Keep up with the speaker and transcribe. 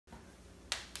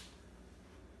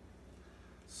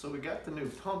So we got the new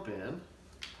pump in.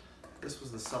 This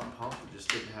was the sump pump, it just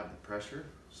didn't have the pressure.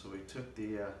 So we took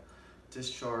the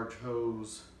discharge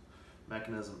hose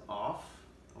mechanism off.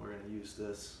 We're going to use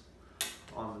this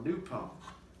on the new pump.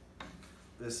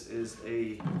 This is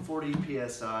a 40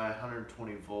 psi,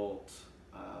 120 volt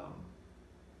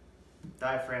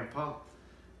diaphragm pump.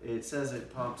 It says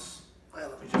it pumps,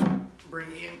 well, let me just bring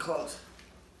you in close.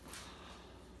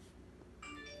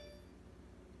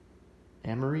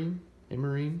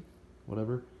 Amarine,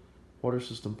 whatever. Water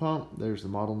system pump, there's the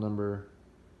model number,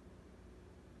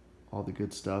 all the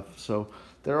good stuff. So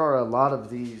there are a lot of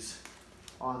these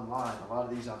online, a lot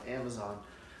of these on Amazon.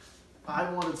 I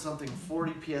wanted something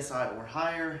 40 psi or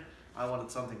higher. I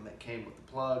wanted something that came with the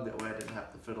plug, that way I didn't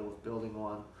have to fiddle with building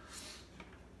one.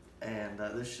 And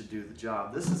this should do the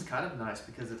job. This is kind of nice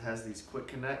because it has these quick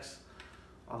connects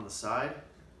on the side.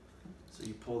 So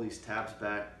you pull these tabs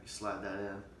back, you slide that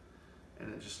in,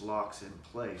 and it just locks in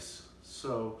place.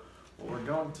 So what we're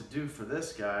going to do for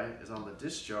this guy is on the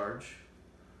discharge,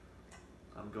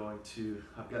 I've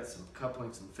got some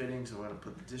couplings and fittings, and we're going to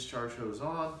put the discharge hose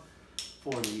on.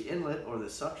 For the inlet or the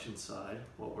suction side,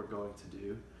 what we're going to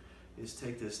do is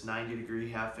take this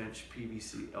 90-degree half-inch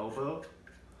PVC elbow.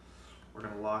 We're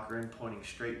going to lock her in pointing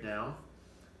straight down,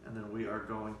 and then we are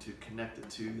going to connect it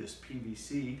to this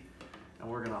PVC, and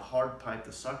we're going to hard pipe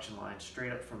the suction line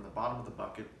straight up from the bottom of the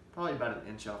bucket, probably about an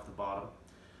inch off the bottom,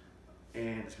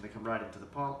 and it's going to come right into the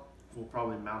pump. We'll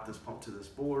probably mount this pump to this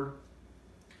board,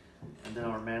 and then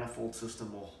our manifold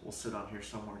system will sit on here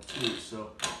somewhere too.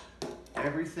 So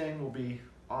everything will be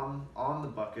on the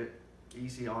bucket,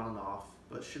 easy on and off,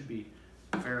 but should be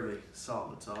fairly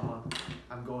solid. So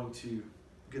I'm going to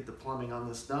get the plumbing on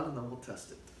this done, and then we'll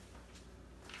test it.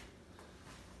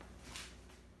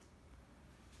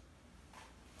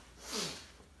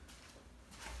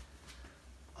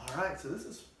 All right, so this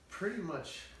is pretty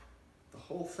much the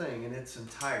whole thing in its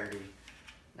entirety.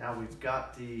 Now we've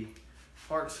got the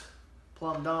parts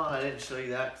plumbed on. I didn't show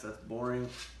you that because that's boring.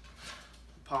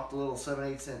 Popped a little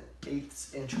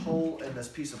 7/8 inch hole in this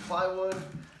piece of plywood.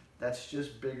 That's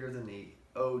just bigger than the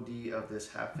OD of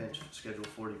this half-inch Schedule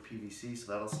 40 PVC,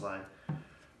 so that'll slide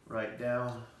right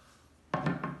down.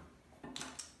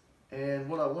 And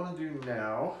what I want to do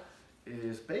now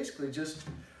is basically just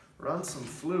run some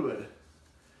fluid,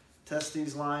 test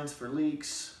these lines for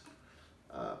leaks,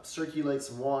 circulate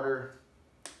some water,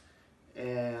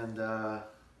 and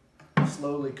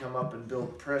slowly come up and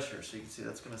build pressure. So you can see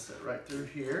that's going to sit right through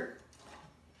here.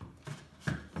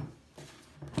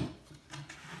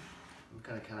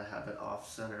 I'm kind of have it off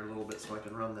center a little bit so I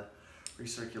can run the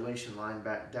recirculation line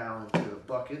back down into the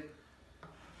bucket.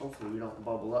 Hopefully we don't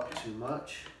bubble up too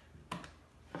much.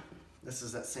 This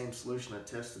is that same solution I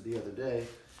tested the other day.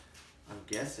 I'm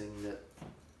guessing that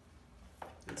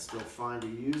it's still fine to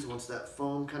use once that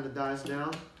foam kind of dies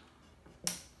down.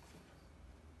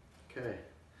 Okay,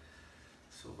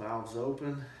 so valve's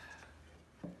open.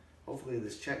 Hopefully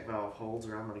this check valve holds,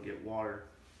 or I'm going to get water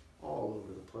all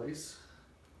over the place.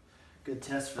 Good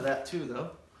test for that too, though.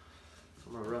 So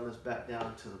I'm going to run this back down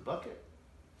into the bucket.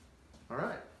 All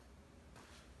right,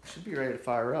 should be ready to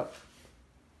fire up.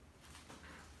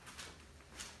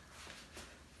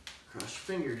 Cross your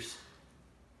fingers.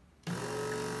 All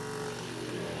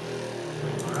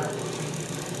right,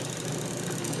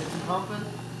 it's pumping.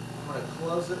 I'm going to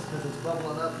close this because it's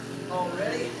bubbling up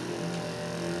already.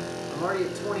 I'm already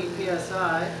at 20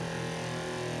 psi.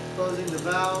 Closing the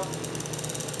valve.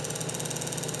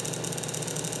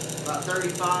 About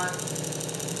 35,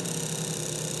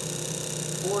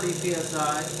 40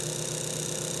 psi.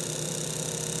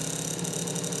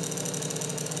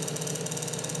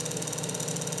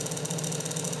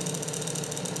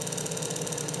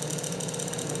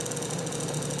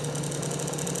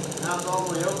 Now it's all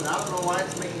the way open. I don't know why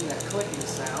it's making that clicking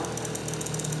sound.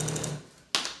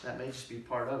 That may just be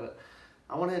part of it.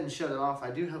 I went ahead and shut it off. I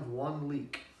do have one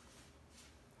leak.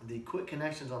 The quick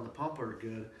connections on the pump are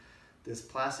good. This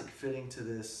plastic fitting to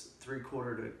this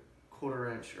 3/4 to 1/4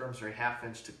 inch, or I'm sorry, 1/2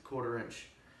 inch to 1/4 inch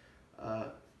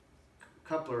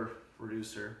coupling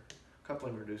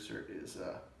reducer is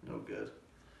no good,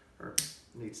 or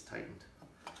needs tightened.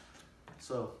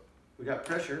 So we got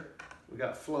pressure, we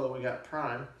got flow, we got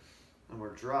prime, and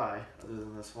we're dry other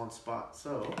than this one spot.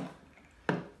 So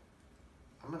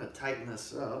I'm going to tighten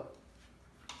this up,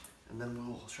 and then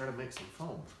we'll try to make some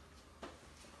foam.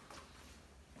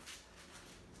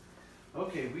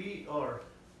 Okay, we are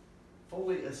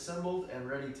fully assembled and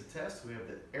ready to test. We have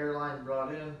the air line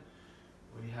brought in.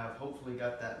 We have hopefully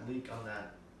got that leak on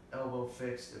that elbow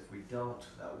fixed. If we don't,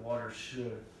 that water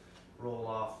should roll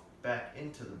off back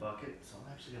into the bucket. So I'm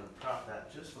actually going to prop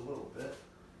that just a little bit.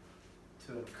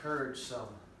 to encourage some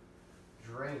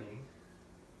draining.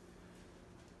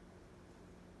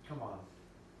 Come on.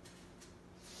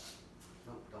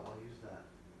 Nope, don't want to use that.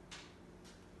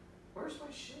 Where's my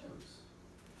shims?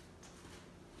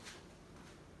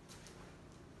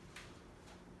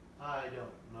 I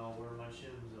don't know where my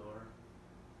shims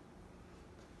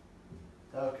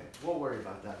are. Okay, we'll worry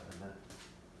about that in a minute.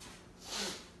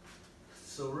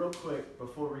 So real quick,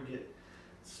 before we get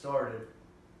started,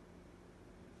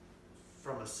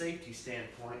 from a safety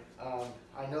standpoint,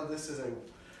 I know this is a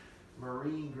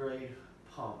marine grade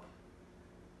pump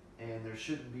and there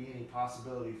shouldn't be any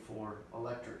possibility for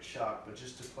electric shock, but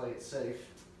just to play it safe,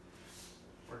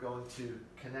 we're going to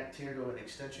connect here to an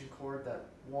extension cord that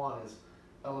one is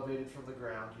elevated from the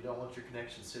ground. You don't want your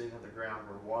connection sitting on the ground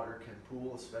where water can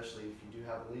pool, especially if you do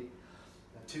have a leak.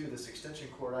 And two, this extension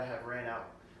cord I have ran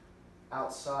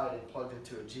outside and plugged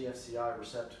into a GFCI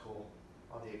receptacle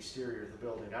on the exterior of the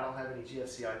building. I don't have any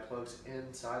GFCI plugs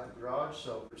inside the garage,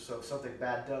 so if something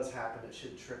bad does happen, it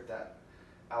should trip that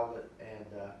outlet and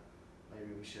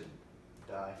maybe we shouldn't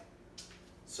die.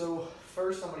 So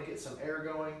first I'm going to get some air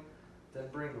going, then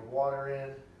bring the water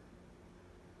in.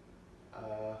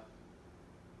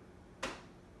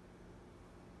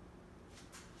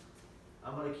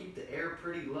 I'm going to keep the air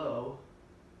pretty low,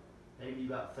 maybe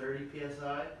about 30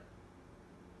 psi.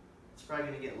 It's probably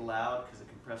going to get loud because the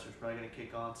compressor is probably going to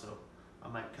kick on, so I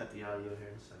might cut the audio here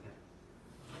in a second.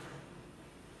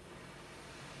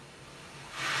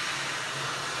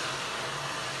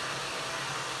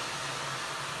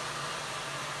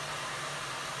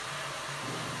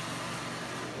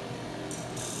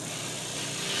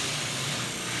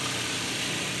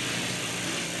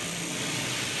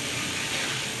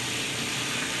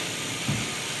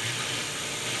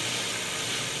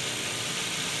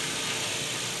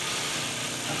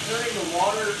 Turning the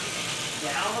water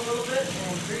down a little bit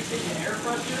and increasing the air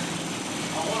pressure.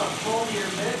 I want a foamier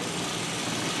mix.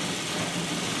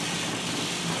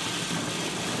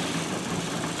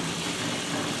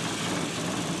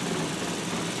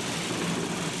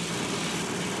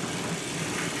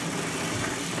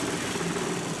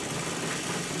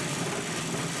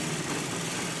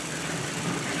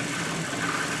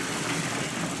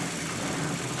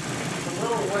 It's a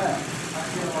little wet, I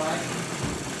feel like.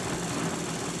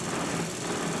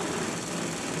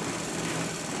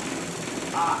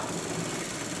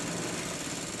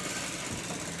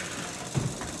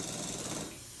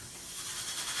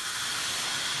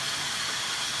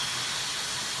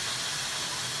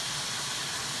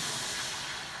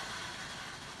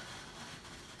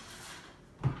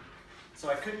 So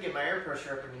I couldn't get my air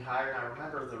pressure up any higher, and I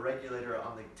remember the regulator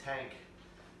on the tank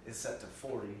is set to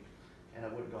 40, and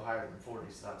it wouldn't go higher than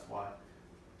 40, so that's why.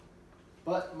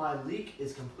 But my leak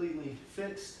is completely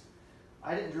fixed.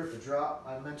 I didn't drip a drop.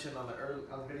 I mentioned on the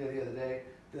video the other day,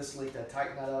 this leak, I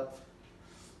tightened that up.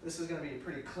 This is going to be a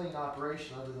pretty clean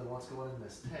operation other than what's going in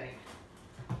this tank.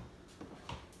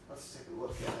 Let's take a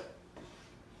look at it.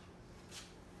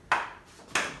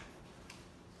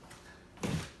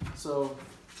 So,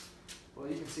 well,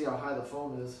 you can see how high the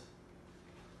foam is.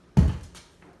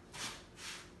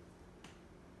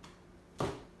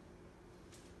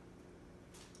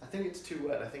 I think it's too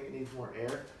wet. I think it needs more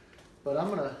air. But I'm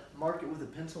gonna mark it with a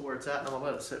pencil where it's at, and I'm gonna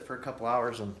let it sit for a couple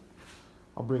hours, and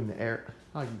I'll bring the air.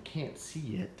 Oh, you can't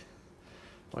see it.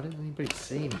 Why didn't anybody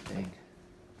say anything?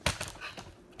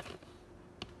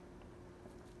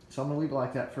 So I'm gonna leave it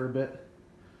like that for a bit.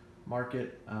 Mark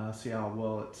it, see how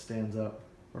well it stands up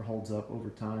or holds up over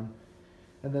time.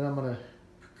 And then I'm gonna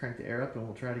crank the air up and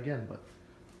we'll try it again. But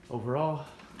overall,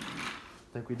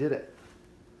 I think we did it.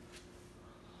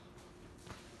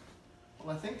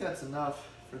 Well, I think that's enough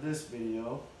for this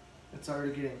video. It's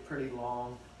already getting pretty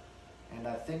long, and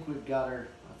I think we've got her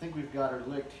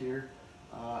licked here.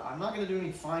 I'm not going to do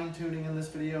any fine tuning in this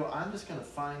video. I'm just going to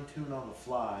fine tune on the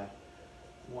fly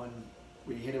when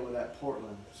we hit it with that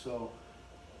Portland. So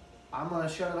I'm going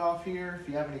to shut it off here. If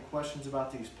you have any questions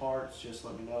about these parts, just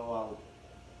let me know. I'll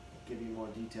give you more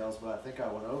details, but I think I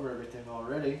went over everything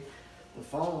already. The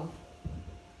foam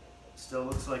still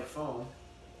looks like foam,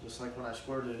 just like when I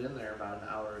squirted it in there about an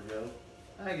hour ago.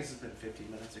 I guess it's been 15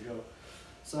 minutes ago.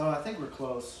 So I think we're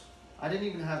close. I didn't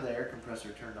even have the air compressor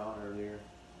turned on earlier,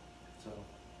 so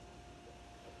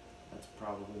that's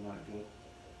probably not good.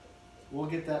 We'll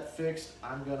get that fixed.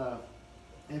 I'm gonna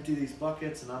empty these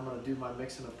buckets and I'm gonna do my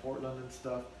mixing of Portland and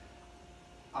stuff.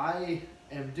 I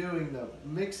am doing the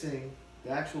mixing,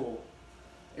 the actual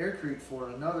Aircrete, for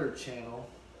another channel,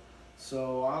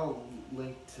 so I'll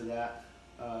link to that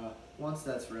once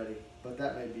that's ready, but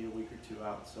that may be a week or two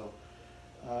out. So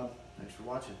thanks for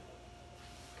watching.